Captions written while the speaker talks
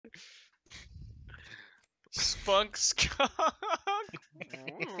funk skunk.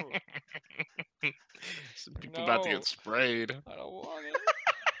 Some people about to No. get sprayed. I don't want it.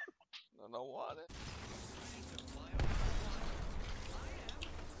 I don't want it.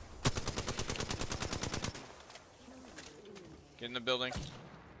 Get in the building.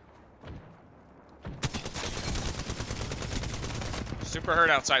 Super hurt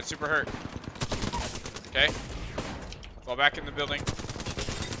outside, super hurt. Okay. Fall back in the building.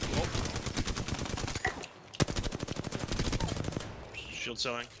 Oh. Shield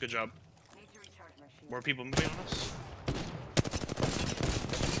selling. Good job. More people moving on us.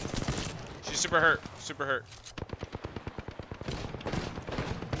 She's super hurt, super hurt.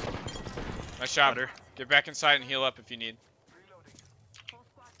 Nice job. Better. Get back inside and heal up if you need.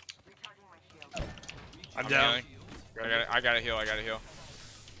 I'm down. Healing. I gotta heal, I gotta heal.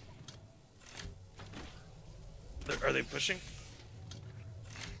 Are they pushing?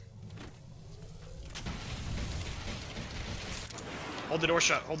 Hold the door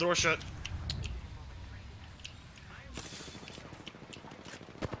shut. Hold the door shut.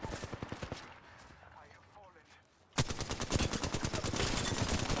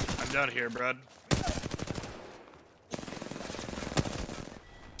 I'm down here, Brad.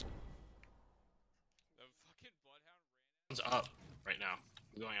 One's up right now.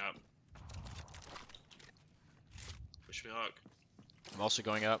 I'm going up. Wish me luck. I'm also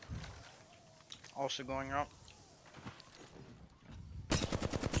going up. Also going up.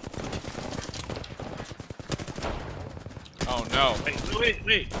 Oh no.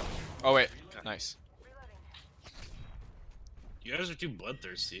 Wait. Oh wait. Nice. You guys are too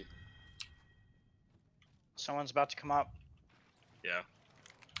bloodthirsty. Someone's about to come up. Yeah.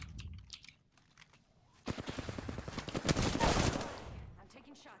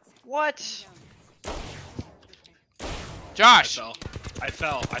 What? Josh! I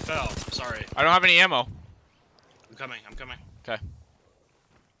fell. Sorry. I don't have any ammo. I'm coming. Okay.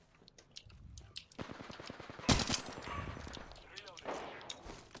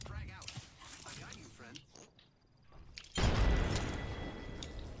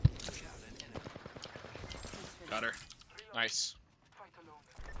 Got her. Nice.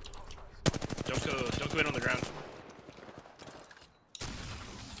 Don't go in on the ground.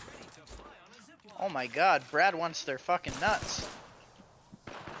 Oh my god, Brad wants their fucking nuts.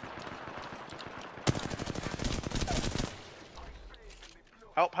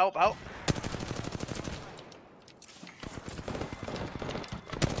 Help, help, help.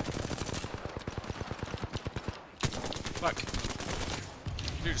 Fuck.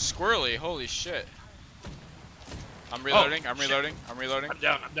 Dude, squirrely, holy shit. I'm reloading, I'm reloading. I'm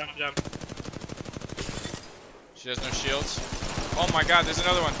down. She has no shields. Oh my god, there's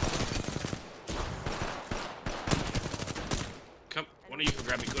another one. Come, one of you can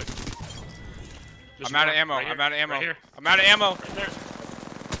grab me quick. I'm out of ammo, Right here. Right here. I'm out of ammo. Right there.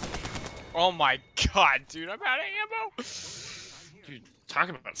 Oh my god, dude, I'm out of ammo. Dude,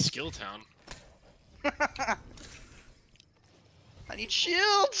 talking about Skill Town. I need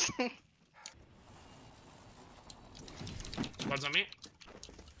shields. Squad's on me.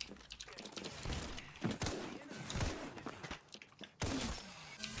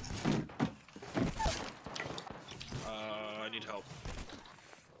 I need help.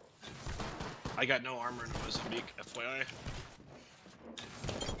 I got no armor in Mozambique, FYI.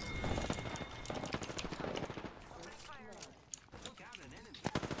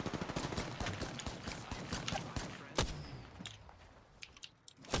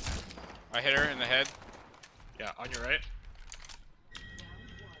 I hit her in the head. Yeah, on your right.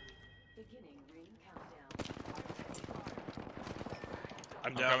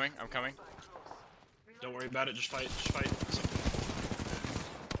 I'm down. I'm coming. Don't worry about it, just fight.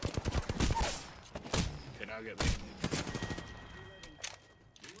 Okay, now get me.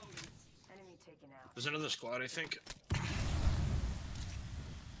 There's another squad, I think.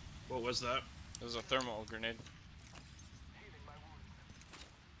 What was that? It was a thermal grenade.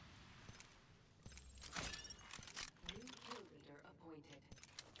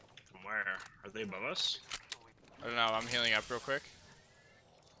 From where? Are they above us? I don't know, I'm healing up real quick.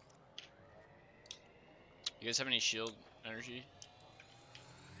 You guys have any shield energy?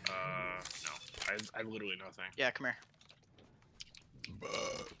 No. I have literally nothing. Yeah, come here.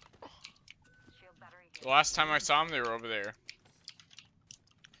 The last time I saw them, they were over there.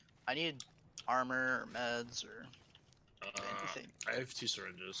 I need armor or meds or anything. I have 2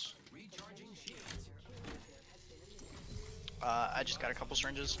 syringes. I just got a couple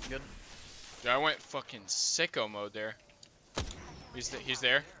syringes. Good. Dude, I went fucking sicko mode there. He's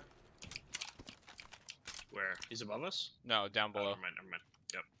there? Where? He's above us? No, down Oh, below. never mind.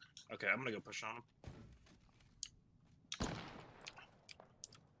 Yep. Okay, I'm gonna go push on him.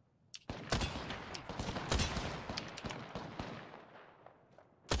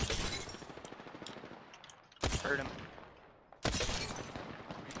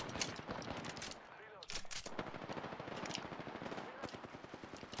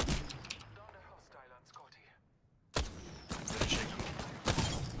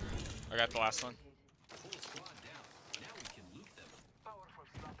 got the last one.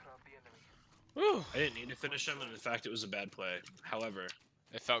 Woo! I didn't need to finish him, and in fact, it was a bad play. However,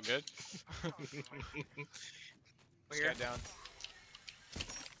 It felt good. This guy down.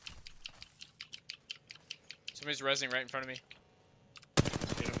 Somebody's rezzing right in front of me.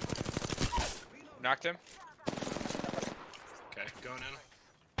 hit him. Knocked him. Okay, going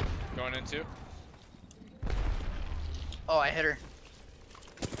in. Going in too. Oh, I hit her.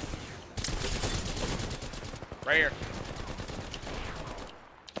 Right here.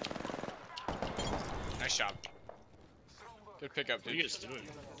 Nice job. Good pickup, What are you dude. guys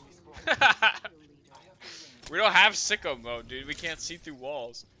doing? We don't have sicko mode, dude. We can't see through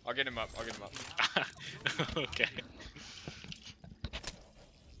walls. I'll get him up. I'll get him up. Okay.